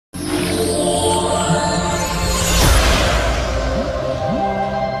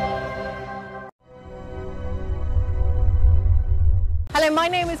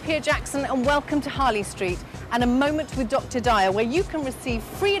My name is Pia Jackson and welcome to Harley Street and a moment with Dr. Dyer where you can receive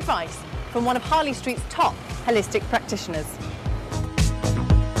free advice from one of Harley Street's top holistic practitioners.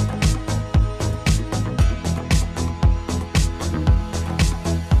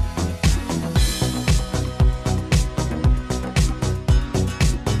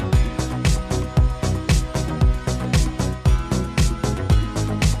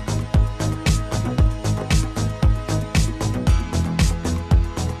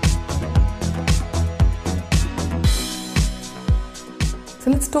 So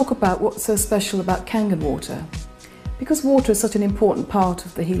let's talk about what's so special about Kangen water. Because water is such an important part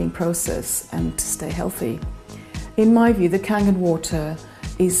of the healing process and to stay healthy, in my view the Kangen water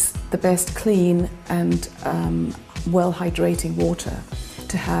is the best clean and well hydrating water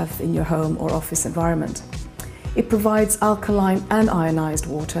to have in your home or office environment. It provides alkaline and ionized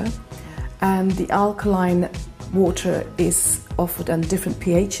water, and the alkaline water is offered on different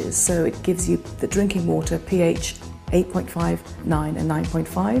pHs, so it gives you the drinking water pH 8.5, 9 and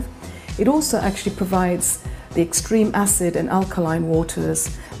 9.5. It also actually provides the extreme acid and alkaline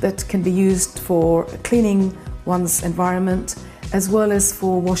waters that can be used for cleaning one's environment as well as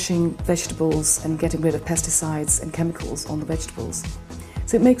for washing vegetables and getting rid of pesticides and chemicals on the vegetables.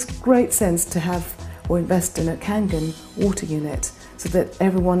 So it makes great sense to have or invest in a Kangen water unit so that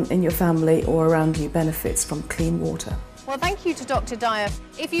everyone in your family or around you benefits from clean water. Well, thank you to Dr. Dyer.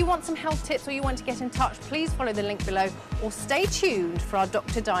 If you want some health tips or you want to get in touch, please follow the link below or stay tuned for our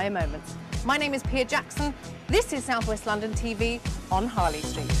Dr. Dyer moments. My name is Pia Jackson. This is South West London TV on Harley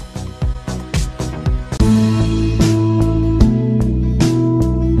Street.